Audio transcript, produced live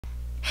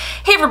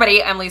Hey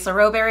everybody, I'm Lisa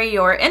Rowberry,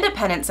 your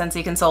independent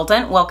Scentsy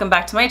consultant. Welcome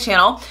back to my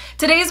channel.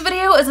 Today's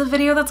video is a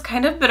video that's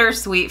kind of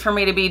bittersweet for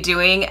me to be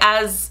doing.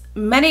 As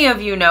many of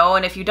you know,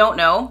 and if you don't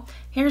know,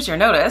 here's your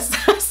notice.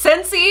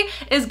 Scentsy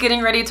is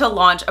getting ready to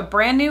launch a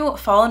brand new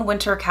fall and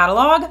winter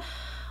catalog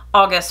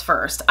August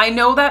 1st. I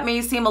know that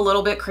may seem a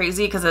little bit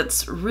crazy because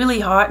it's really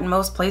hot in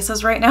most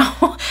places right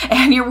now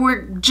and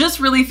we're just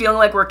really feeling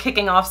like we're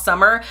kicking off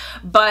summer,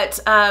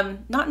 but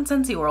not in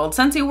Scentsy World.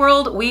 Scentsy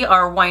World, we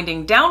are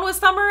winding down with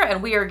summer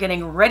and we are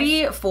getting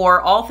ready for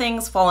all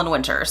things fall and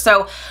winter.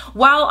 So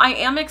while I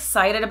am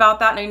excited about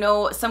that, and I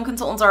know some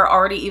consultants are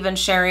already even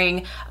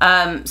sharing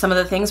some of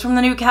the things from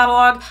the new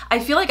catalog, I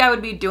feel like I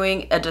would be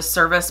doing a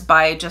disservice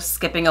by just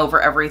skipping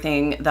over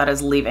everything that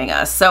is leaving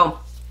us. So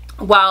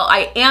while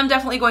I am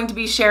definitely going to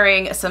be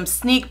sharing some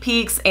sneak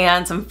peeks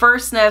and some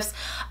first sniffs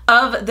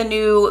of the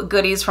new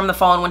goodies from the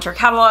fall and winter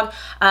catalog,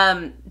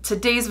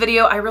 today's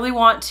video, I really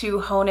want to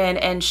hone in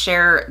and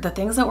share the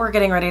things that we're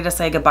getting ready to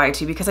say goodbye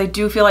to, because I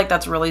do feel like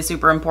that's really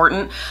super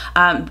important.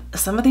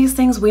 Some of these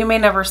things we may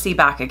never see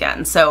back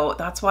again, so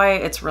that's why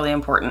it's really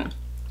important.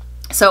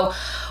 So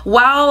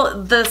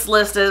while this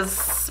list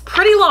is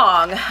pretty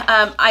long,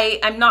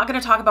 I'm not going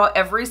to talk about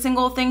every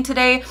single thing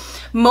today.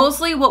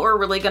 Mostly what we're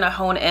really going to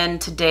hone in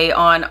today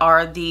on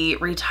are the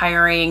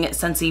retiring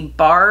Scentsy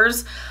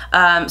bars,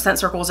 scent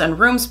circles and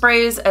room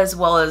sprays, as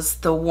well as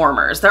the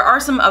warmers. There are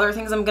some other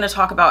things I'm going to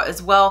talk about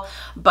as well,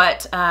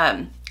 but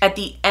at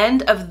the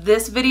end of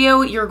this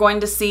video, you're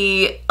going to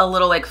see a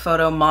little like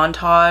photo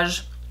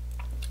montage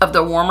of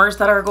the warmers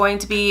that are going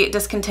to be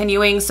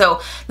discontinuing.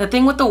 So the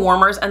thing with the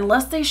warmers,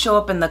 unless they show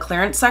up in the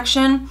clearance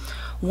section,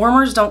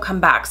 warmers don't come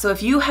back. So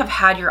if you have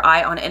had your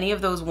eye on any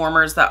of those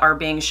warmers that are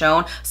being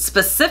shown,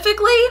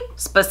 specifically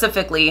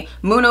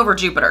Moon over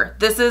Jupiter,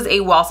 this is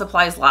a while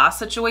supplies last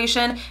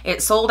situation.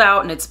 It sold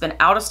out and it's been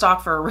out of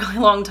stock for a really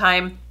long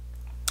time.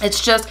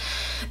 It's just,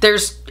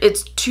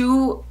 it's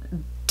too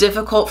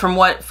difficult from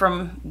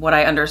what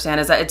I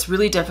understand is that it's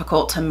really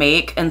difficult to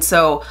make. And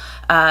so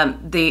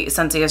the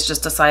Scentsy has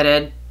just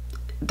decided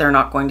they're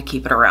not going to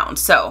keep it around.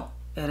 So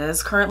it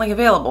is currently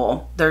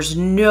available. There's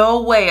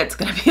no way it's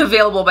going to be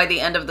available by the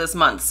end of this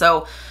month.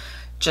 So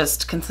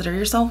just consider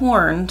yourself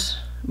warned.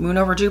 Moon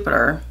over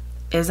Jupiter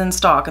is in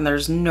stock and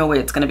there's no way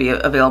it's going to be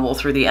available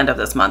through the end of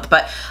this month.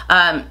 But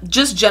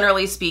just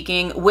generally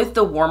speaking, with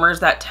the warmers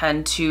that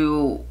tend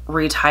to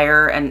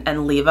retire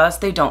and leave us,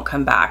 they don't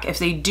come back. If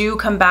they do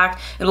come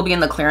back, it'll be in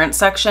the clearance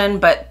section,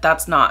 but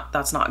that's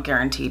not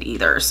guaranteed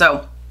either.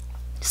 So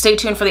stay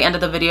tuned for the end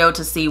of the video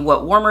to see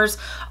what warmers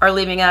are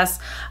leaving us.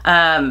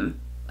 So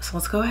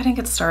let's go ahead and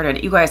get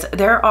started. You guys,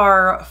 there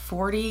are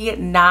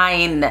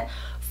 49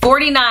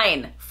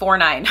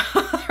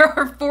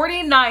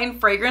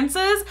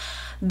 fragrances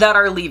that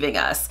are leaving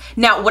us.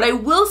 Now, what I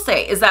will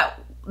say is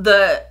that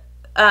the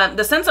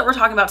scents that we're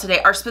talking about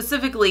today are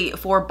specifically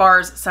for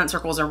bars, scent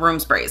circles, and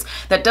room sprays.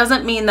 That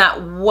doesn't mean that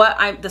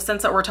the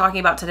scents that we're talking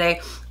about today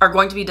are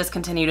going to be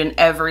discontinued in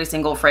every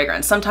single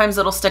fragrance. Sometimes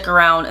it'll stick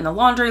around in the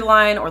laundry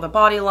line or the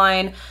body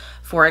line.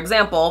 For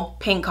example,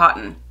 Pink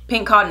Cotton.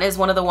 Pink Cotton is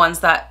one of the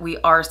ones that we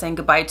are saying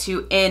goodbye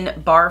to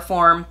in bar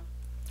form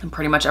and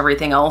pretty much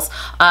everything else,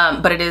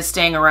 but it is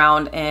staying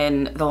around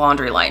in the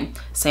laundry line.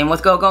 Same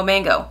with Go Go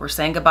Mango. We're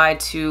saying goodbye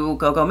to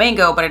Go Go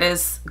Mango, but it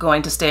is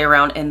going to stay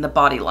around in the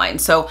body line.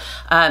 So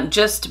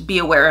just be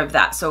aware of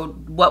that. So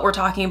what we're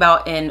talking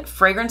about in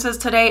fragrances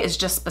today is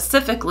just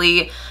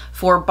specifically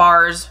for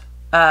bars,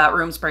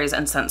 room sprays,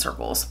 and scent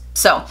circles.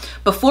 So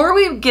before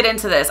we get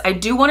into this, I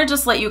do want to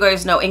just let you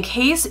guys know, in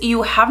case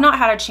you have not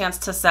had a chance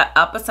to set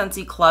up a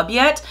Scentsy club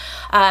yet,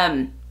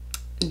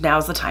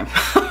 now's the time.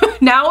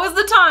 Now is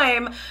the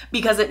time,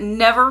 because it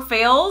never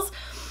fails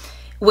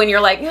when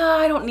you're like, oh,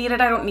 I don't need it,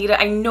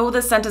 I know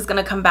the scent is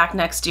going to come back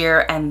next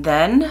year, and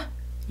then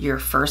your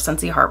first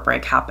Scentsy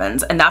heartbreak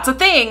happens. And that's a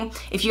thing.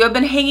 If you have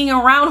been hanging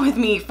around with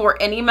me for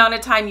any amount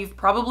of time, you've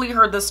probably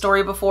heard this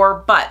story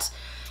before, but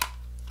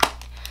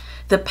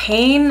the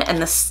pain and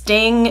the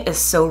sting is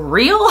so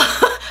real.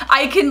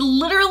 I can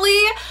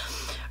literally,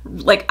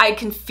 I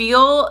can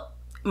feel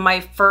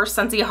my first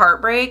Scentsy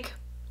heartbreak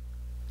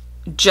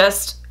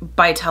just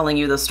by telling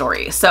you the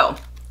story. So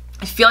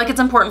I feel like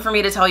it's important for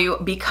me to tell you,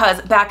 because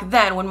back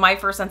then when my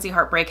first Scentsy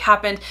heartbreak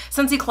happened,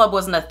 Scentsy Club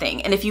wasn't a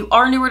thing. And if you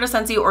are newer to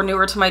Scentsy or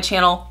newer to my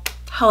channel,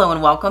 hello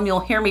and welcome. You'll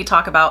hear me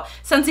talk about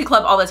Scentsy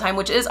Club all the time,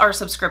 which is our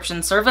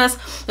subscription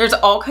service. There's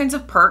all kinds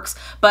of perks,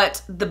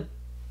 but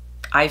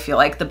I feel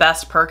like the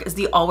best perk is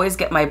the always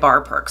get my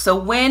bar perk. So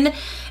when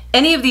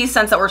any of these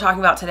scents that we're talking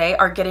about today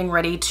are getting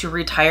ready to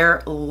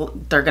retire,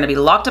 they're going to be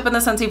locked up in the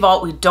Scentsy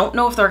vault. We don't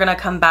know if they're going to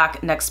come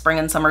back next spring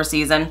and summer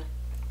season.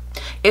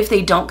 If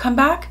they don't come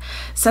back,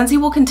 Scentsy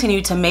will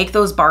continue to make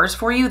those bars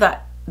for you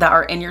that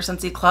are in your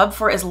Scentsy Club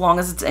for as long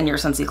as it's in your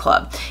Scentsy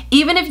Club.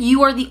 Even if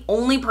you are the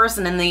only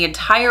person in the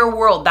entire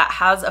world that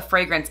has a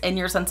fragrance in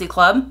your Scentsy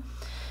Club,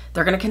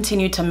 they're going to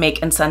continue to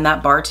make and send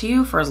that bar to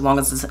you for as long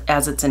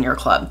as it's in your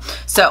club.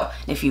 So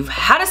if you've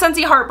had a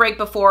Scentsy heartbreak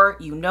before,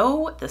 you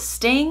know the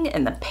sting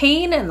and the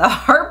pain and the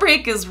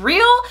heartbreak is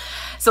real.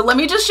 So let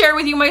me just share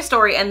with you my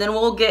story and then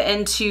we'll get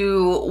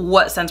into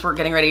what scents we're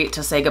getting ready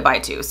to say goodbye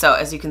to. So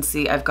as you can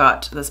see, I've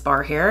got this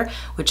bar here,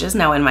 which is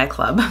now in my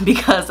club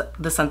because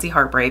the Scentsy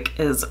heartbreak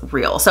is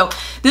real. So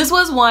this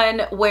was one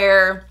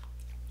where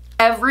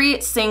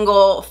every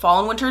single fall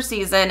and winter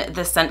season,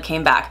 this scent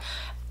came back.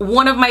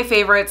 One of my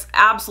favorites,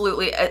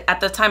 absolutely.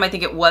 At the time, I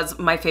think it was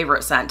my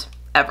favorite scent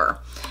ever.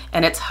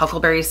 And it's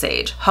Huckleberry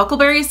Sage.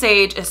 Huckleberry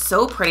Sage is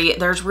so pretty.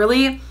 There's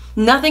really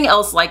nothing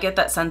else like it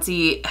that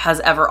Scentsy has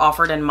ever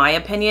offered, in my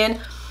opinion.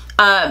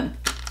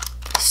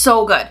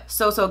 So good,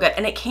 so good.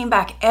 And it came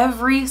back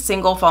every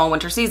single fall and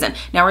winter season.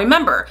 Now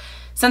remember,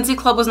 Scentsy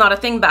Club was not a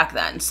thing back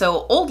then.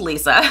 So old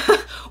Lisa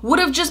would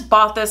have just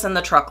bought this in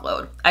the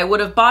truckload. I would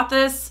have bought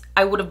this.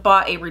 I would have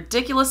bought a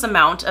ridiculous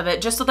amount of it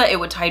just so that it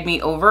would tide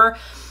me over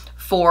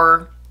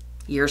for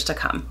years to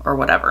come or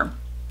whatever.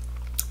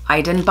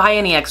 I didn't buy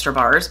any extra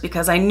bars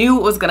because I knew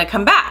it was gonna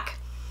come back.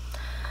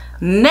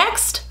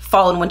 Next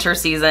fall and winter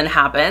season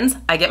happens.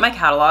 I get my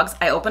catalogs,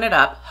 I open it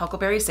up,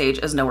 Huckleberry Sage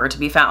is nowhere to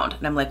be found.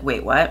 And I'm like,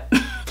 wait, what?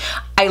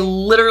 I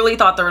literally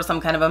thought there was some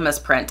kind of a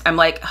misprint. I'm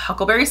like,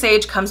 Huckleberry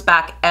Sage comes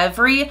back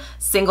every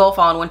single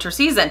fall and winter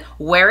season.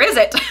 Where is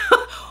it?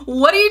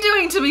 What are you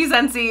doing to me,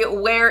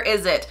 Scentsy? Where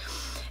is it?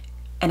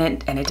 And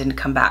it didn't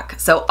come back.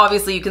 So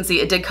obviously you can see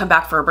it did come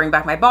back for Bring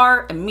Back My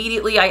Bar.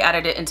 Immediately I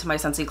added it into my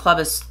Scentsy Club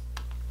as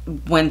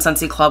when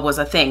Scentsy Club was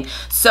a thing.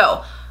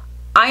 So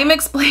I'm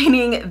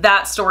explaining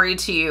that story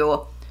to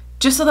you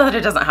just so that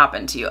it doesn't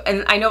happen to you.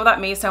 And I know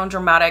that may sound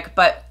dramatic,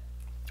 but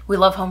we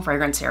love home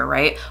fragrance here,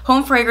 right?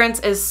 Home fragrance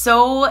is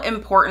so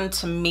important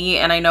to me,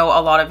 and I know a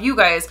lot of you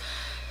guys,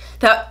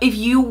 that if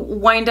you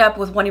wind up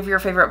with one of your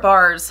favorite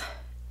bars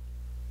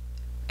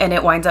and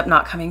it winds up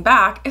not coming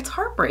back, it's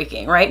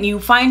heartbreaking, right? And you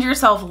find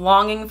yourself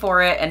longing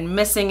for it and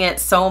missing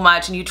it so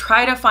much, and you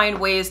try to find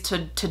ways to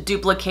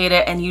duplicate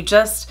it and you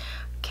just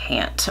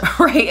can't,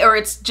 right? Or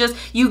it's just,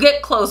 you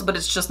get close, but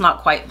it's just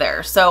not quite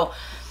there. So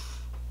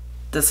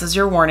this is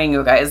your warning,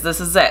 you guys, this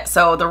is it.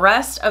 So the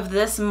rest of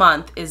this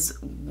month is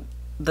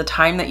the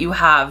time that you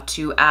have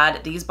to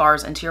add these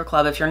bars into your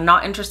club. If you're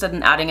not interested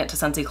in adding it to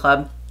Scentsy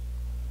Club,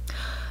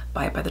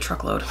 buy it by the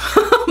truckload.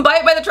 Buy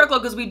it by the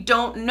truckload because we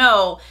don't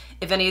know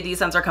if any of these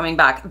scents are coming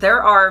back.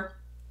 There are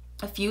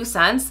a few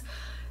scents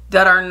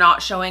that are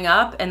not showing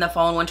up in the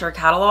fall and winter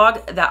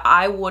catalog that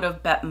I would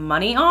have bet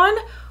money on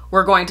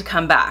were going to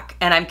come back.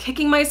 And I'm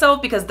kicking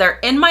myself because they're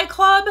in my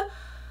club,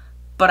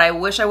 but I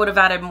wish I would have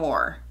added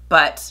more.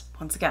 But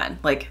once again,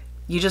 like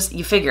you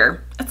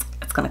figure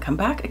it's gonna come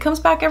back. It comes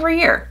back every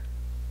year.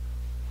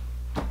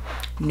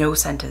 No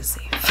scent is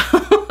safe.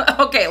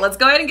 Okay, let's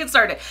go ahead and get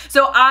started.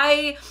 So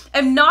I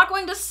am not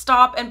going to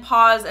stop and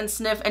pause and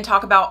sniff and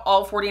talk about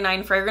all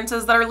 49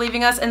 fragrances that are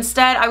leaving us.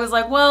 Instead, I was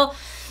like, well,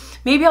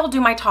 maybe I'll do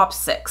my top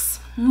 6.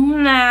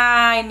 Nah,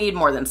 I need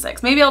more than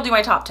 6. Maybe I'll do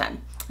my top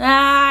 10. Nah,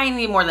 I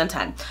need more than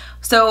 10.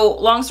 So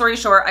long story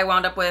short, I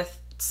wound up with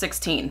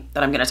 16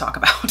 that I'm gonna talk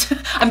about.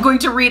 I'm going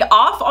to read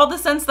off all the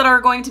scents that are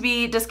going to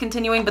be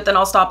discontinuing, but then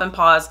I'll stop and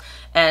pause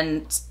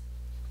and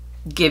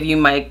give you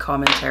my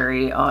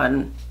commentary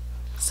on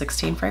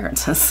 16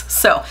 fragrances.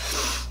 So,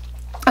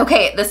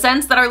 okay, the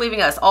scents that are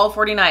leaving us, all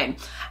 49.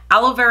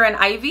 Aloe Vera and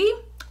Ivy,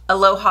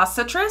 Aloha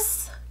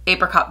Citrus,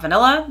 Apricot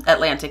Vanilla,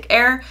 Atlantic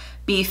Air,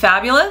 Be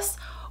Fabulous,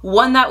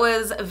 one that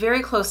was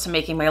very close to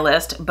making my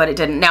list, but it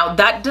didn't. Now,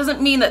 that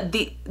doesn't mean that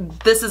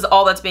this is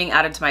all that's being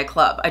added to my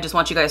club. I just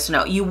want you guys to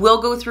know. You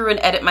will go through and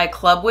edit my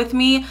club with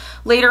me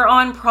later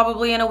on,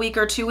 probably in a week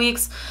or 2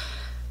 weeks.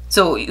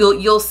 So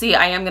you'll see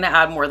I am gonna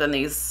add more than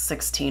these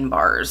 16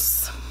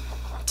 bars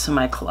to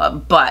my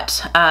club.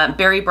 But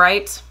Berry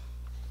Bright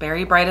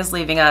is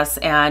leaving us,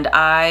 and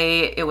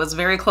it was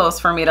very close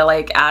for me to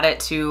like add it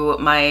to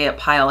my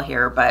pile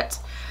here, but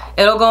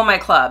it'll go in my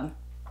club.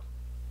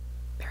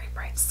 Berry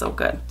Bright's so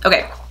good.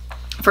 Okay,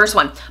 first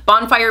one,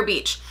 Bonfire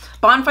Beach.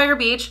 Bonfire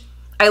Beach,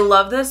 I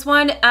love this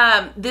one.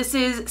 This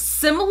is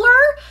similar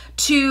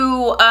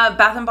to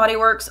Bath & Body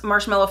Works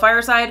Marshmallow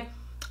Fireside.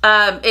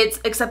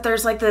 Except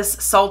there's like this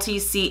salty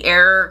sea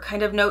air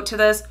kind of note to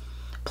this.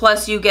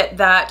 Plus you get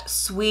that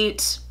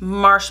sweet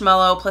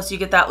marshmallow, plus you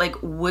get that like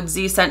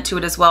woodsy scent to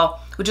it as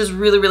well, which is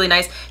really, really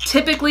nice.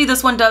 Typically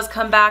this one does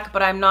come back,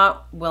 but I'm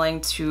not willing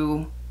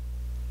to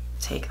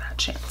take that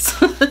chance.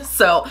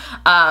 So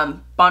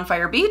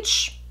Bonfire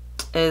Beach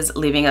is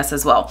leaving us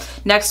as well.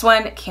 Next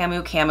one,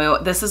 Camu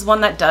Camu. This is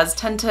one that does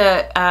tend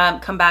to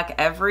come back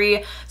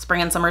every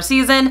spring and summer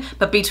season,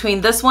 but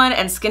between this one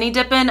and Skinny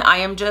Dippin', I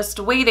am just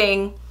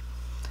waiting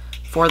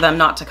for them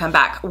not to come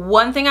back.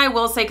 One thing I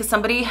will say, because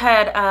somebody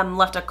had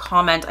left a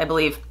comment, I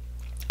believe,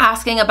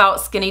 asking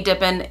about Skinny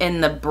Dippin' in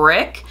the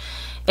brick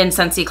in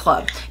Scentsy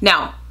Club.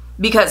 Now,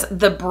 because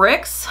the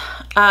bricks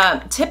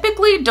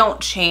typically don't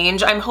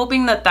change, I'm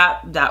hoping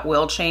that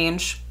will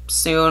change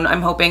soon.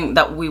 I'm hoping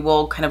that we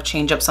will kind of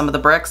change up some of the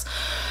bricks.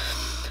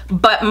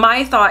 But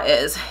my thought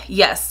is,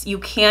 yes, you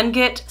can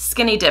get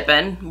Skinny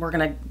Dippin'. We're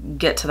gonna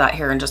get to that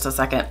here in just a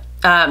second.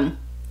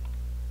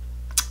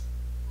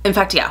 In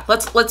fact, yeah,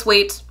 let's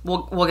wait.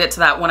 We'll get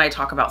to that when I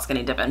talk about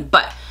Skinny Dippin'.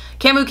 But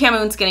Camu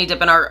Camu and Skinny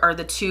Dippin' are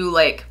the two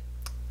like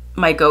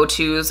my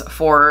go-tos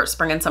for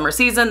spring and summer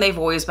season. They've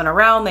always been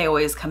around, they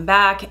always come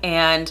back,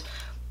 and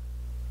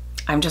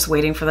I'm just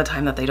waiting for the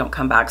time that they don't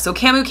come back. So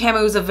Camu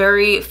Camu is a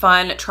very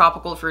fun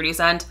tropical fruity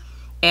scent,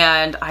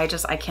 and I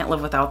can't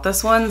live without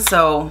this one,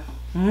 so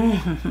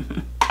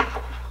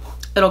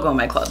it'll go in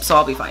my club, so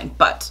I'll be fine.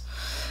 But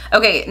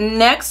okay,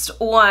 next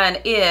one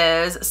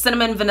is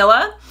Cinnamon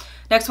Vanilla.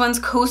 Next one's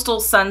Coastal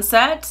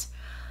Sunset.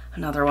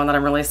 Another one that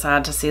I'm really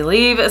sad to see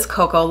leave is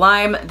Cocoa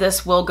Lime.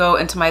 This will go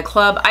into my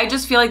club. I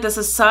just feel like this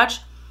is such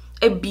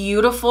a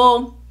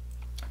beautiful,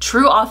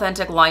 true,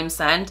 authentic lime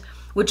scent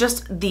with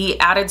just the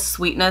added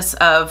sweetness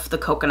of the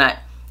coconut.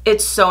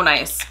 It's so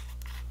nice.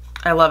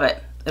 I love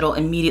it. It'll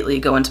immediately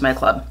go into my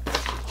club.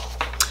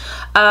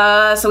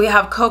 So we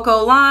have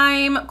Cocoa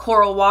Lime,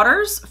 Coral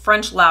Waters,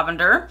 French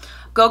Lavender,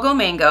 Go-Go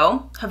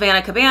Mango,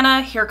 Havana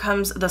Cabana, Here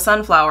Comes the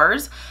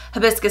Sunflowers,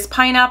 Hibiscus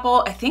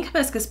Pineapple. I think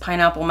Hibiscus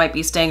Pineapple might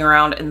be staying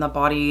around in the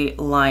body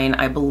line,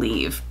 I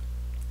believe.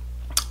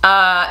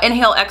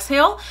 Inhale,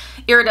 Exhale,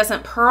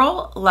 Iridescent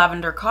Pearl,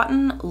 Lavender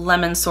Cotton,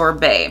 Lemon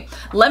Sorbet.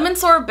 Lemon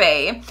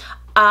Sorbet,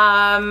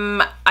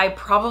 I'm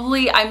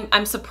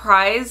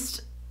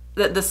surprised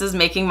that this is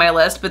making my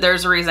list, but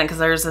there's a reason, because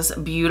there's this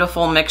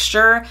beautiful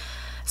mixture.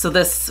 So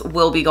this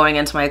will be going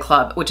into my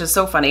club, which is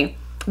so funny.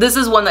 This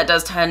is one that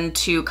does tend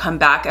to come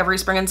back every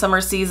spring and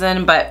summer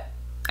season, but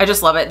I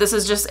just love it. This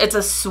is just, it's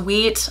a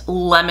sweet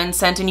lemon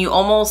scent, and you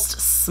almost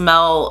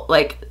smell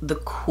like the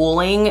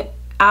cooling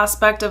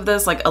aspect of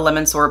this, like a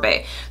lemon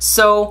sorbet.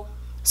 So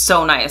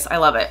nice. I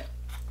love it.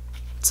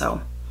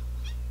 So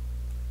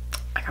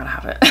I gotta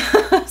have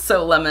it.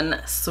 So lemon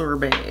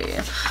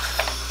sorbet.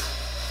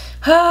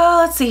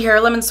 Let's see here.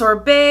 Lemon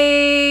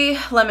sorbet,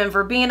 lemon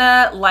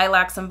verbena,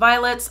 lilacs and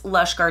violets,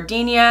 lush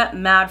gardenia,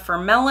 mad for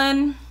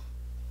melon,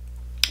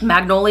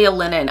 magnolia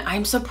linen.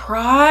 I'm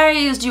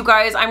surprised, you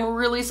guys. I'm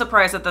really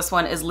surprised that this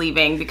one is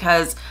leaving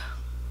because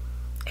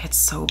it's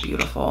so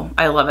beautiful.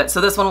 I love it. So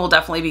this one will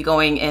definitely be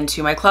going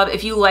into my club.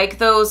 If you like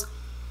those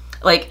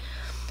like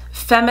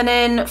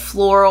feminine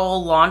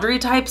floral laundry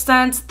type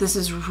scents, this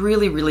is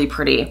really, really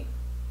pretty.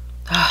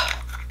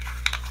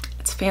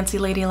 It's fancy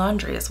lady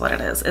laundry is what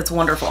it is. It's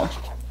wonderful.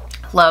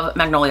 Love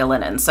magnolia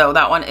linen. So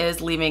that one is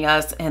leaving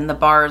us in the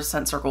Bars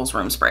Scent Circles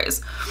room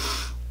sprays.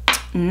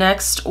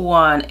 Next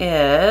one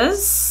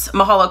is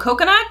Mahalo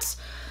Coconut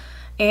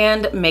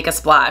and Make a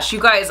Splash. You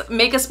guys,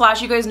 Make a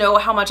Splash, you guys know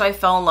how much I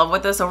fell in love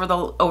with this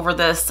over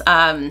this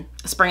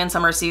spring and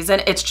summer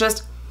season. It's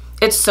just,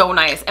 it's so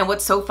nice. And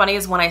what's so funny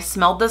is when I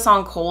smelled this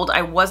on cold,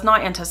 I was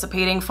not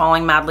anticipating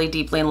falling madly,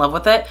 deeply in love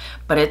with it,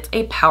 but it's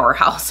a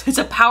powerhouse. It's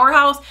a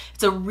powerhouse.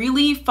 It's a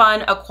really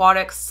fun,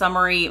 aquatic,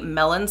 summery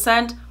melon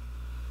scent,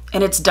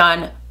 and it's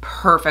done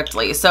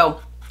perfectly.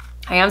 So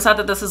I am sad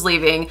that this is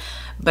leaving,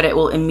 but it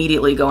will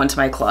immediately go into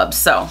my club.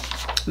 So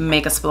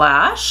Make a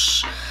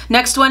Splash.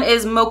 Next one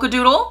is Mocha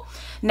Doodle,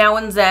 Now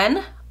and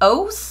Zen,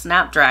 Oh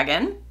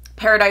Snapdragon,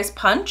 Paradise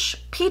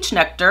Punch, Peach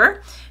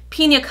Nectar,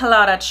 Pina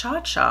Colada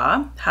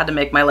Cha-Cha. Had to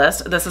make my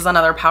list. This is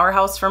another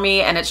powerhouse for me,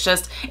 and it's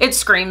just, it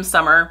screams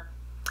summer.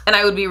 And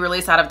I would be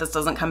really sad if this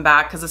doesn't come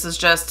back, because this is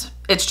just,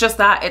 it's just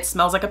that. It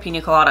smells like a pina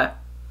colada.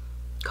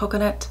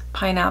 Coconut,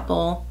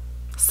 pineapple,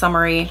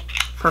 summery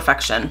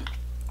perfection.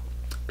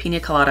 Pina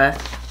Colada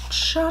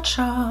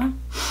Cha-Cha.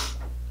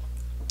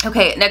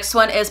 Okay, next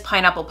one is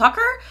Pineapple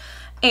Pucker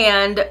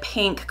and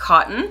Pink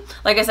Cotton.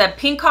 Like I said,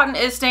 Pink Cotton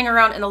is staying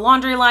around in the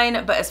laundry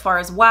line, but as far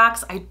as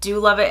wax, I do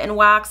love it in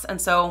wax,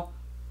 and so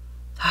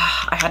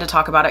I had to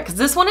talk about it because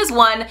this one is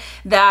one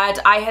that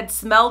I had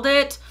smelled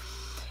it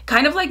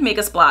kind of like Make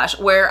a Splash,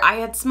 where I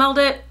had smelled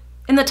it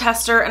in the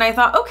tester and I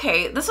thought,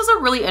 okay, this is a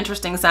really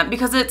interesting scent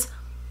because it's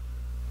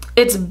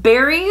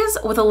berries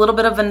with a little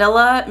bit of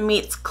vanilla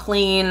meets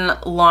clean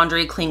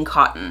laundry, clean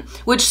cotton,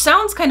 which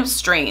sounds kind of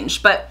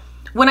strange, but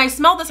when I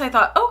smelled this, I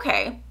thought,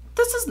 okay,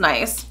 this is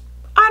nice.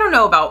 I don't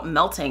know about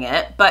melting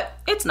it, but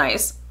it's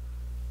nice.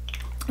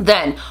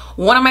 Then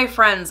one of my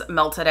friends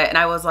melted it and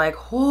I was like,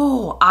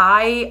 oh,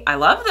 I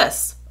love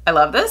this. I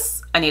love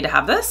this. I need to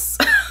have this.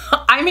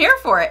 I'm here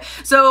for it.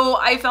 So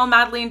I fell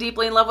madly and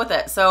deeply in love with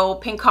it. So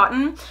Pink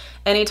Cotton,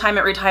 anytime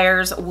it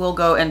retires, will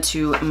go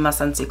into my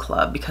Scentsy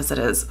Club because it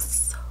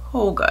is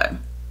so good.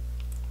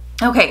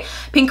 Okay,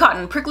 Pink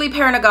Cotton, Prickly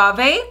Pear and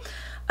Agave.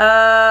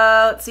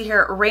 Let's see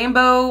here,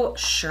 Rainbow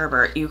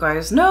Sherbet. You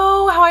guys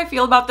know how I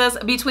feel about this.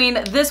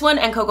 Between this one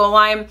and Cocoa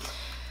Lime,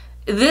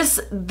 this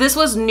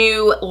was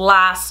new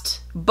last,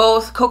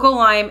 both Cocoa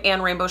Lime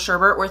and Rainbow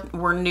Sherbet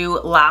were new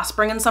last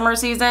spring and summer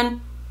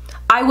season.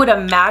 I would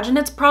imagine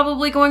it's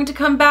probably going to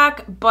come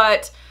back,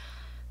 but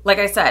like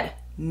I said,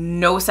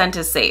 no scent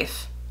is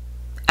safe,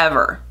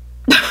 ever.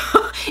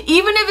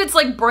 Even if it's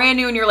like brand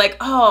new and you're like,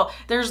 oh,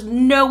 there's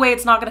no way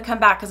it's not gonna come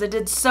back because it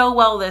did so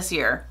well this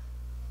year.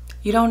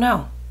 You don't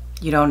know.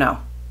 You don't know.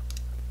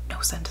 No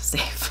scent is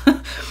safe.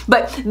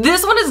 But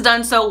this one is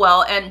done so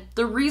well, and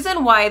the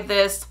reason why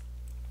this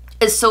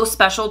is so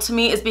special to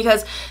me is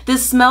because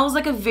this smells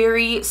like a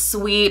very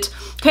sweet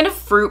kind of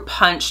fruit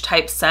punch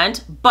type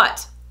scent,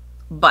 but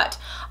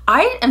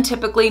I am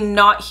typically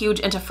not huge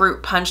into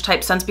fruit punch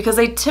type scents because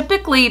they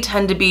typically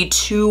tend to be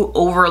too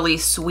overly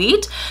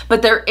sweet,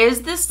 but there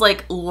is this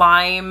like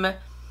lime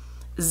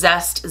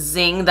zest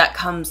zing that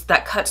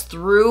cuts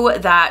through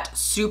that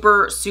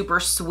super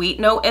sweet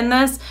note in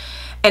this,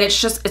 and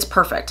it's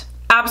perfect.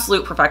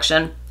 Absolute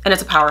perfection, and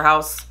it's a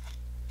powerhouse.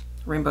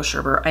 Rainbow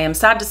Sherbet, I am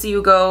sad to see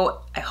you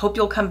go. I hope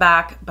you'll come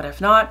back, but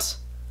if not,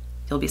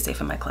 you'll be safe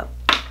in my club.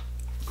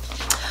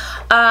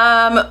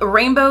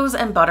 Rainbows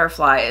and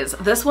Butterflies.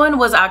 This one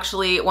was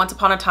actually once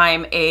upon a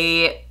time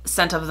a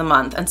scent of the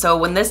month, and so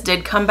when this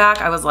did come back,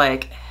 I was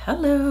like,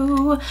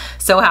 hello,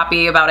 so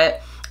happy about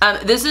it.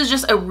 This is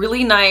just a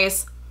really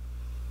nice,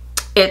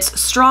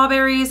 it's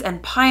strawberries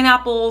and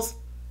pineapples.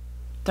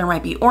 There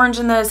might be orange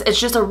in this. It's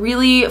just a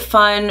really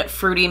fun,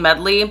 fruity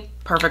medley,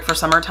 perfect for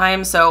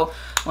summertime. So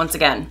once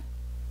again,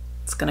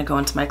 it's gonna go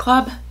into my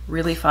club,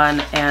 really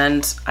fun,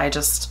 and I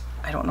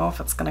don't know if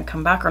it's gonna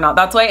come back or not.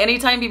 That's why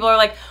anytime people are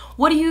like,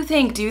 what do you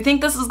think? Do you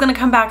think this is gonna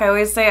come back? I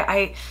always say,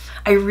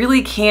 I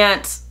really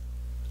can't,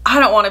 I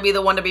don't wanna be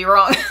the one to be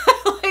wrong.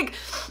 Like,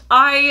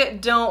 I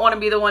don't wanna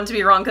be the one to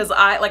be wrong, because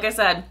like I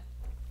said,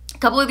 a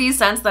couple of these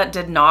scents that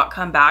did not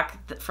come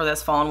back for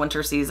this fall and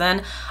winter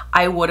season,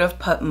 I would have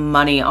put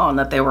money on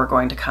that they were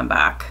going to come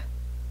back.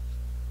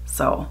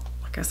 So,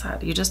 like I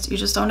said, you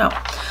just don't know.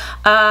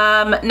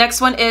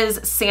 Next one is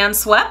Sand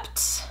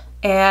Swept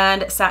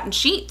and Satin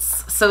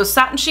Sheets. So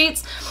Satin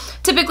Sheets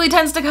typically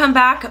tends to come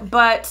back,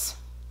 but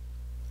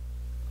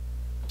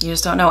you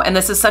just don't know. And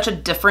this is such a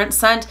different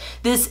scent.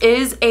 This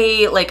is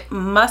a like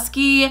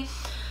musky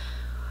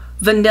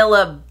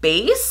vanilla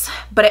base,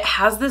 but it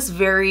has this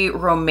very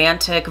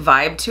romantic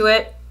vibe to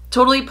it.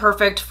 Totally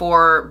perfect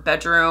for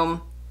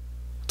bedroom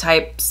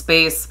type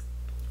space.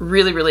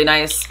 Really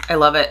nice. I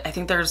love it. I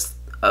think there's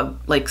a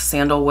like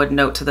sandalwood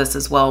note to this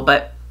as well,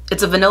 but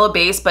it's a vanilla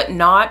base, but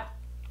not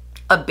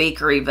a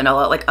bakery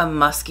vanilla, like a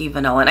musky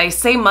vanilla. And I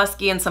say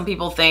musky and some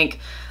people think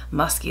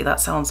musky,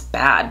 that sounds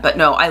bad, but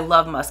no, I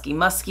love musky.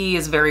 Musky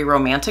is very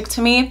romantic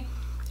to me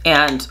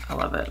and I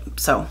love it.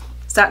 So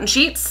Satin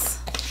Sheets,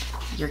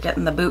 you're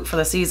getting the boot for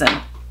the season.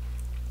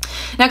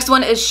 Next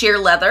one is Sheer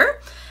Leather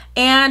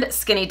and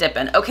Skinny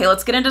Dippin'. Okay,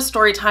 let's get into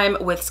story time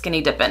with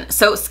Skinny Dippin'.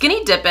 So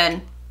Skinny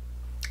Dippin'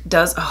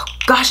 does, oh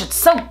gosh, it's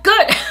so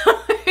good.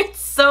 It's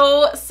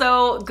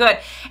so good.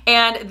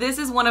 And this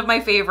is one of my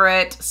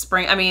favorite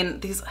spring, I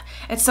mean,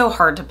 it's so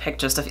hard to pick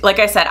just a few. Like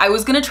I said, I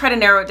was gonna try to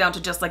narrow it down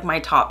to just like my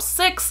top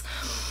 6.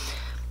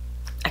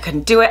 I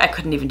couldn't do it. I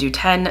couldn't even do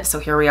 10. So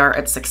here we are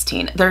at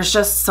 16. There's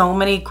just so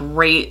many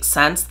great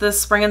scents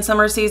this spring and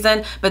summer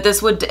season, but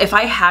this would, if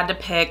I had to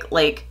pick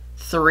like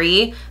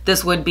 3,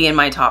 this would be in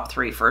my top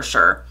 3 for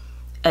sure.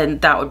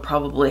 And that would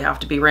probably have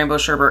to be Rainbow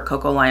Sherbet,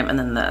 Cocoa Lime, and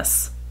then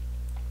this.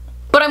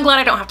 But I'm glad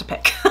I don't have to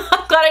pick.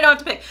 I'm glad I don't have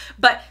to pick.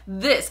 But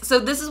this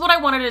is what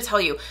I wanted to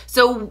tell you.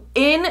 So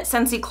in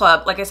Scentsy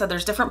Club, like I said,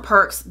 there's different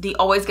perks. The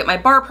Always Get My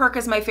Bar perk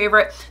is my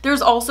favorite.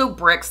 There's also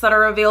bricks that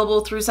are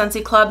available through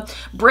Scentsy Club.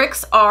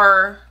 Bricks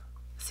are,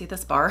 see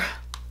this bar?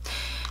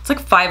 It's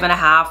like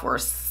 5.5 or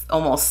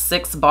almost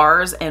 6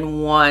 bars in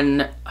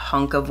one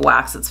hunk of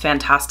wax. It's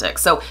fantastic.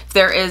 So if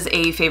there is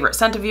a favorite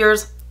scent of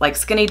yours, like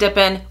Skinny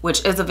Dippin',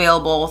 which is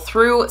available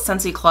through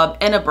Scentsy Club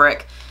in a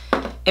brick,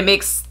 it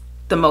makes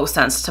the most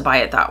sense to buy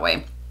it that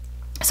way.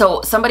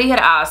 So somebody had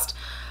asked,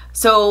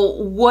 so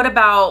what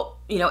about,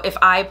 you know, if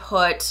I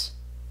put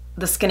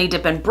the Skinny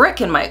Dippin'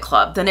 brick in my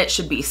club, then it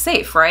should be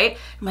safe, right?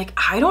 I'm like,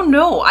 I don't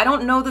know. I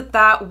don't know that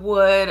that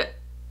would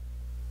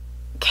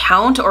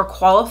count or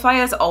qualify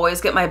as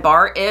Always Get My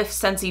Bar if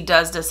Scentsy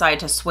does decide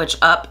to switch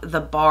up the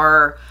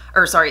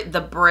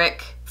the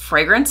brick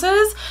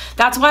fragrances.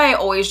 That's why I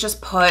always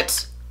just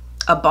put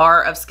a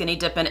bar of Skinny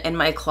Dippin' in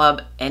my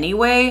club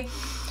anyway.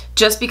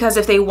 Just because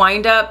if they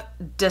wind up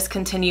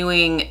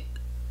discontinuing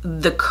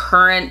the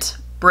current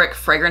brick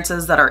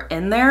fragrances that are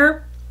in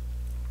there,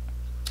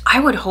 I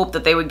would hope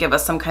that they would give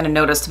us some kind of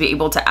notice to be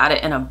able to add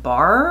it in a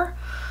bar,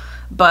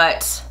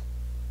 but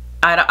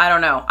I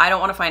don't know. I don't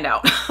want to find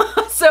out.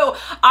 So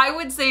I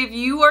would say if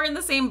you are in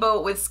the same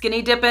boat with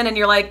Skinny Dippin' and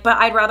you're like, but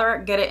I'd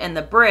rather get it in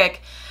the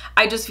brick,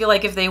 I just feel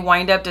like if they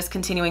wind up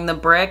discontinuing the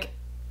brick,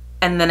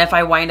 and then if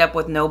I wind up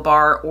with no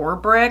bar or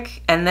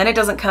brick, and then it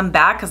doesn't come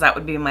back, because that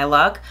would be my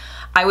luck,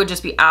 I would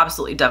just be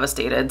absolutely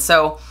devastated.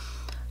 So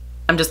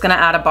I'm just gonna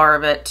add a bar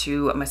of it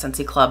to my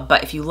Scentsy Club.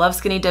 But if you love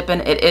Skinny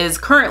Dippin', it is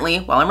currently,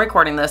 while I'm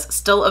recording this,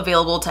 still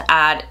available to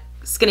add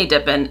Skinny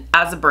Dippin'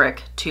 as a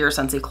brick to your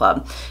Scentsy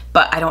Club.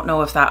 But I don't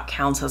know if that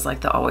counts as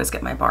like the Always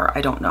Get My Bar.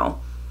 I don't know.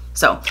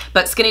 So,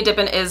 but Skinny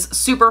Dippin' is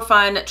super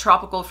fun,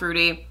 tropical,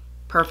 fruity,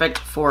 perfect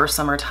for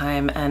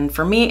summertime. And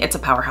for me, it's a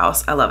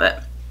powerhouse. I love it.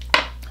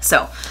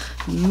 So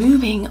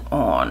moving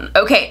on.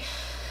 Okay.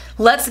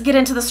 Let's get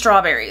into the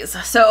strawberries.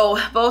 So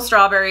both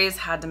strawberries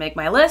had to make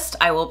my list.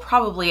 I will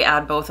probably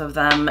add both of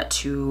them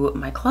to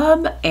my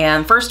club.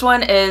 And first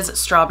one is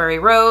Strawberry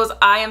Rose.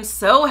 I am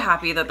so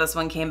happy that this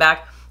one came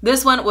back.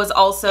 This one was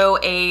also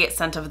a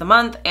scent of the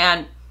month,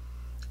 and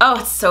oh,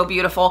 it's so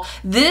beautiful.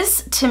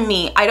 This to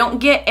me, I don't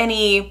get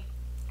any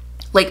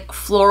like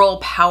floral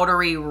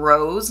powdery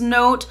rose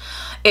note.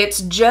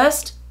 It's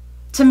just,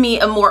 to me,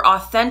 a more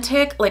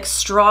authentic like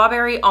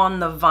strawberry on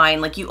the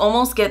vine. Like you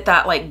almost get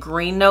that like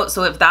green note.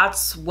 So if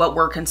that's what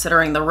we're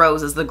considering the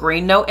rose is the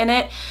green note in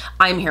it,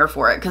 I'm here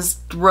for it, because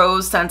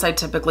rose scents I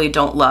typically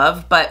don't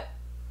love, but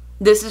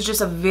this is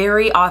just a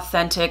very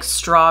authentic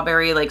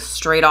strawberry, like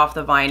straight off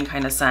the vine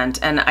kind of scent.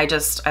 And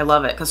I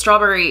love it, because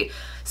strawberry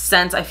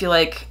scents I feel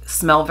like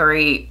smell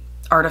very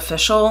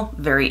artificial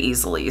very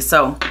easily.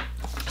 So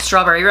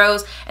strawberry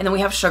rose, and then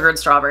we have sugared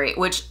strawberry,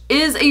 which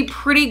is a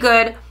pretty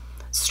good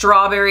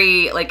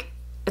strawberry, like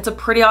it's a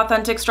pretty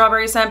authentic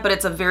strawberry scent, but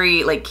it's a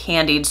very like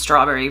candied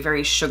strawberry,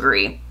 very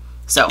sugary.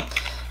 So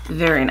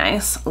very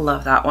nice,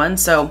 love that one.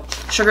 So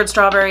sugared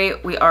strawberry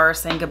we are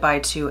saying goodbye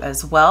to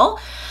as well.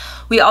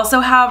 We also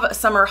have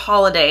Summer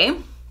Holiday.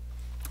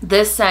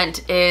 This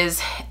scent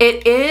is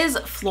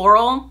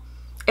floral.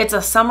 It's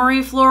a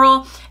summery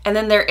floral, and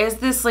then there is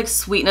this like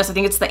sweetness. I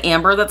think it's the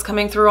amber that's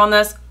coming through on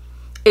this.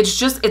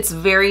 It's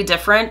very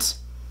different,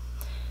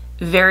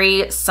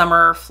 very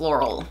summer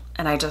floral,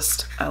 and I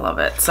love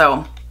it.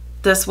 So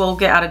this will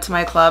get added to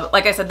my club.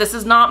 Like I said, this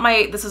is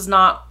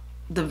not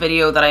the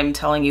video that I'm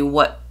telling you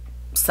what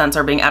scents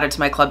are being added to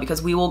my club,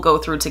 because we will go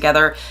through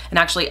together and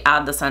actually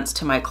add the scents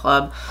to my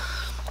club.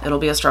 It'll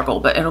be a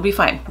struggle, but it'll be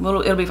fine.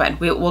 It'll be fine.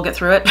 We'll get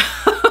through it.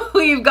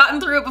 We've gotten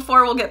through it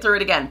before, we'll get through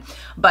it again.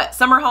 But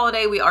Summer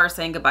Holiday we are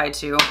saying goodbye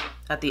to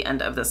at the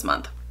end of this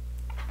month.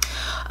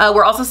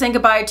 We're also saying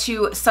goodbye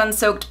to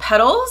Sun-Soaked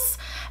Petals,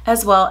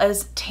 as well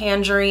as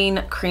Tangerine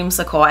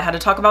Creamsicle. I had to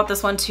talk about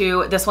this one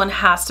too. This one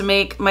has to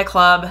make my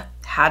club,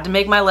 had to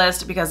make my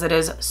list, because it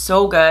is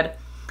so good.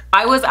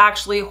 I was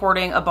actually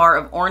hoarding a bar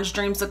of Orange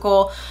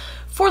Dreamsicle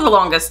for the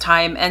longest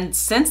time, and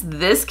since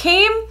this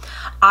came,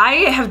 I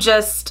have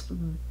just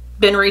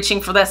been reaching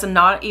for this and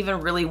not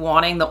even really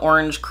wanting the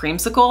Orange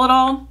Creamsicle at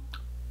all.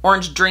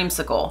 Orange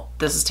Dreamsicle.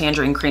 This is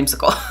Tangerine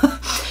Creamsicle.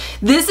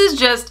 This is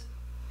just,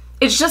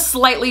 it's just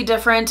slightly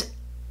different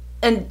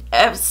and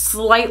a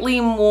slightly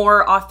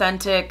more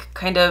authentic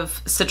kind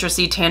of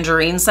citrusy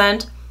tangerine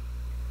scent.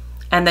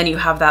 And then you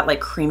have that like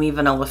creamy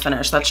vanilla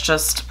finish. That's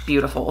just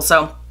beautiful.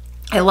 So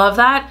I love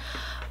that.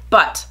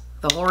 But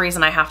the whole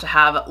reason I have to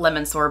have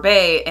lemon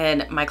sorbet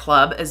in my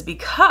club is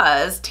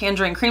because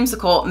Tangerine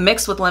Creamsicle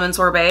mixed with lemon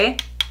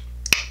sorbet,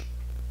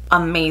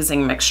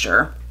 amazing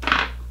mixture.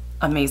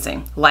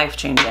 Amazing,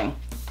 life-changing.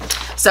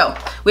 So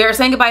we are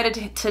saying goodbye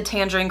to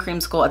Tangerine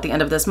Creamsicle at the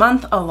end of this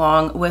month,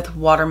 along with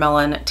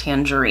Watermelon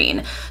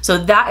Tangerine. So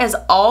that is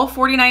all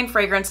 49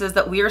 fragrances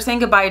that we are saying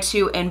goodbye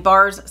to in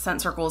bars,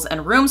 scent circles,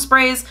 and room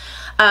sprays.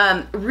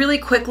 Really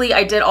quickly,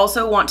 I did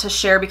also want to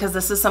share, because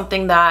this is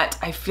something that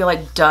I feel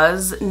like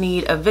does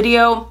need a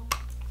video,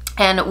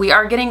 and we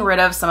are getting rid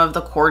of some of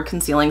the cord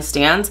concealing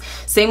stands.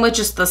 Same with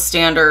just the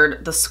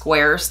standard, the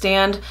square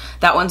stand.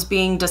 That one's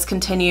being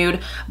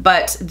discontinued,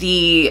 but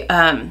the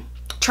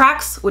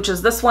tracks, which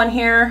is this one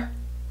here,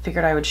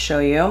 figured I would show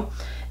you,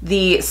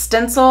 the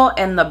stencil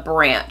and the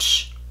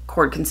branch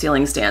cord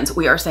concealing stands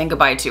we are saying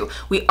goodbye to.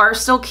 We are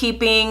still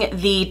keeping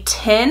the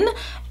tin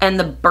and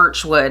the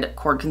birchwood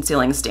cord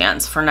concealing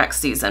stands for next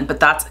season, but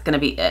that's gonna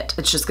be it.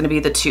 It's just gonna be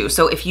the two.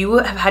 So if you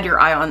have had your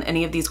eye on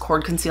any of these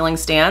cord concealing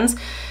stands,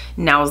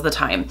 now's the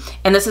time.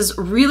 And this is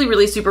really,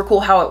 really super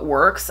cool how it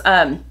works.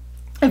 I've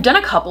done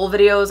a couple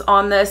videos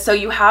on this. So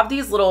you have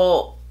these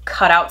little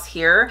cutouts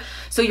here.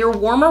 So your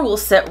warmer will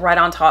sit right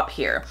on top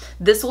here.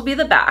 This will be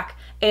the back.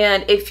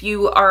 And if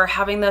you are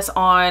having this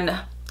on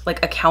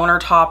like a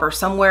countertop or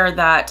somewhere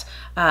that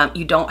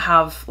you don't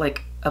have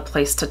like a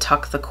place to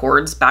tuck the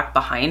cords back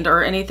behind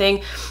or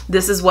anything,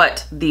 this is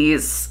what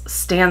these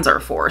stands are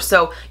for.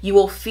 So you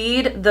will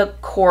feed the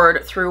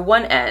cord through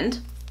one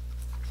end.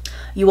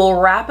 You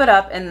will wrap it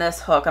up in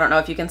this hook. I don't know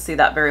if you can see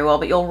that very well,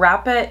 but you'll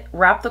wrap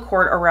the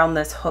cord around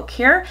this hook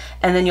here,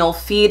 and then you'll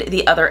feed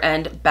the other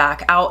end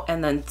back out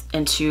and then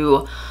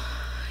into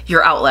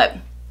your outlet.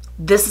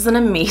 This is an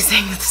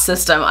amazing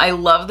system. I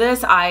love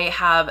this. I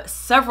have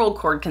several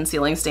cord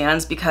concealing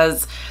stands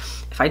because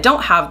if I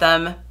don't have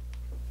them,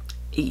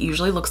 it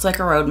usually looks like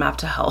a roadmap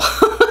to hell.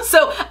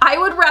 So I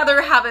would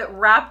rather have it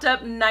wrapped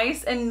up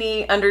nice and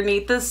neat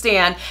underneath the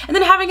stand, and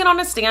then having it on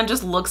a stand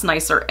just looks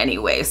nicer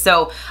anyway.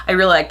 So I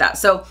really like that.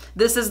 So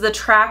this is the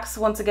tracks.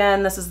 Once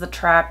again, this is the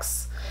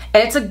tracks.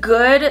 And it's a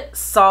good,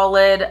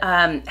 solid,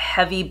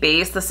 heavy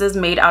base. This is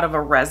made out of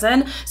a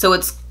resin. So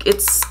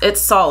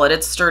it's solid,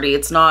 it's sturdy.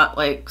 It's not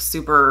like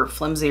super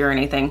flimsy or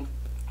anything.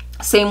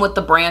 Same with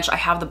the branch. I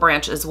have the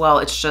branch as well.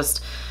 It's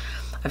just,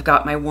 I've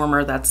got my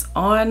warmer that's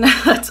on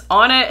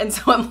it, and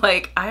so I'm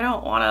like, I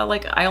don't want to,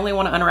 like, I only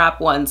want to unwrap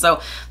one. So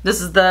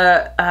this is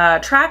the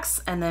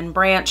tracks, and then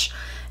branch,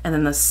 and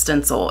then the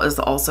stencil is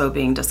also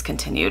being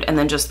discontinued, and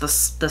then just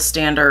the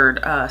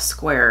standard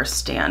square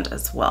stand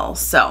as well.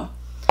 So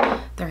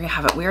there you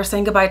have it. We are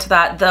saying goodbye to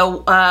that.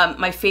 Though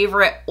my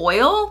favorite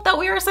oil that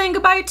we are saying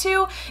goodbye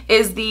to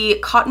is the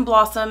Cotton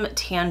Blossom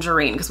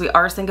Tangerine, because we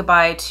are saying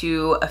goodbye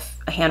to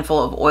a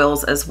handful of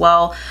oils as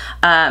well.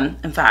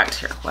 In fact,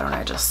 here, why don't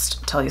I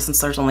just tell you, since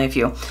there's only a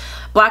few.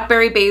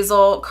 Blackberry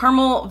Basil,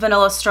 Caramel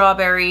Vanilla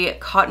Strawberry,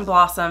 Cotton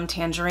Blossom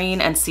Tangerine,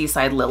 and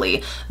Seaside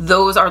Lily.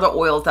 Those are the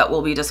oils that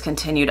will be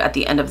discontinued at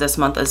the end of this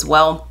month as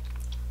well.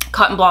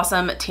 Cotton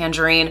Blossom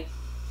Tangerine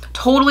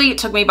totally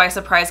took me by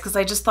surprise because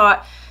I just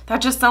thought, that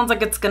just sounds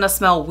like it's gonna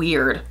smell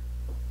weird.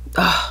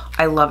 Ugh,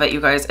 I love it,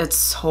 you guys. It's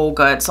so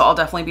good. So I'll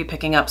definitely be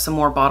picking up some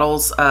more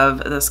bottles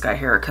of this guy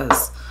here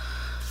because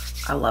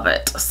I love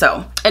it.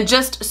 So, and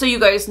just so you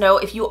guys know,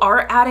 if you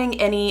are adding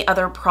any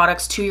other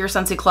products to your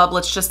Scentsy Club,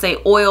 let's just say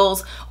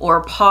oils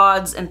or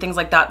pods and things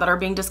like that that are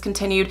being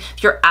discontinued,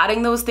 if you're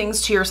adding those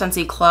things to your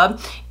Scentsy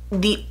Club,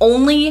 the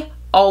only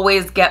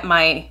Always Get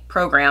My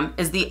program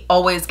is the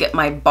Always Get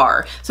My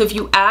bar. So if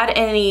you add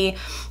any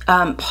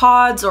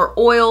pods or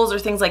oils or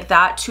things like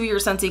that to your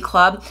Scentsy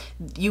Club,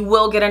 you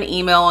will get an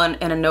email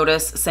and a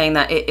notice saying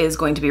that it is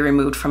going to be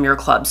removed from your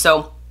club.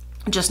 So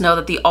just know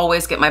that the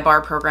Always Get My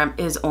bar program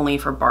is only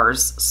for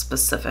bars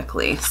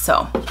specifically.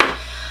 So,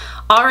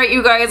 all right,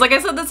 you guys, like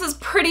I said, this is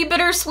pretty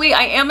bittersweet.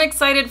 I am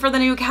excited for the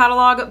new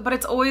catalog, but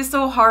it's always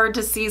so hard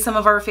to see some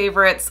of our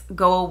favorites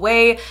go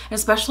away,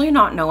 especially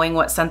not knowing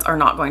what scents are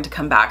not going to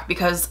come back,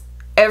 because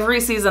every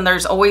season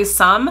there's always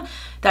some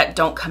that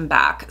don't come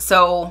back.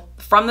 So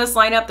from this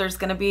lineup, there's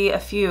gonna be a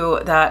few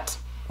that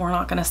we're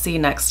not gonna see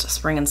next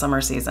spring and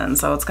summer season.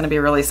 So it's gonna be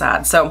really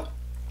sad. So,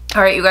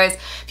 all right, you guys,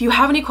 if you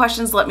have any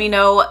questions, let me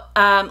know.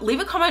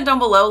 Leave a comment down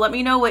below. Let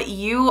me know what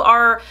you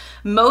are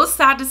most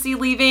sad to see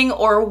leaving,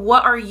 or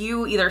what are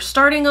you either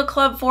starting a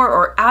club for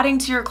or adding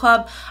to your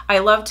club. I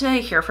love to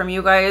hear from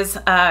you guys.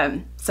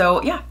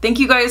 So yeah, thank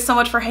you guys so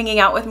much for hanging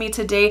out with me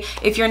today.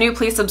 If you're new,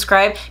 please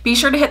subscribe. Be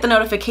sure to hit the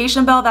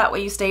notification bell. That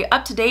way you stay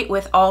up to date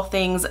with all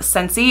things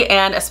Scentsy,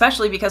 and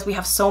especially because we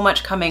have so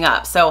much coming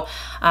up. So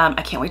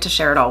I can't wait to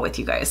share it all with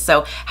you guys.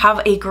 So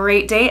have a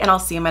great day, and I'll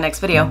see you in my next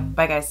video.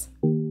 Bye, guys.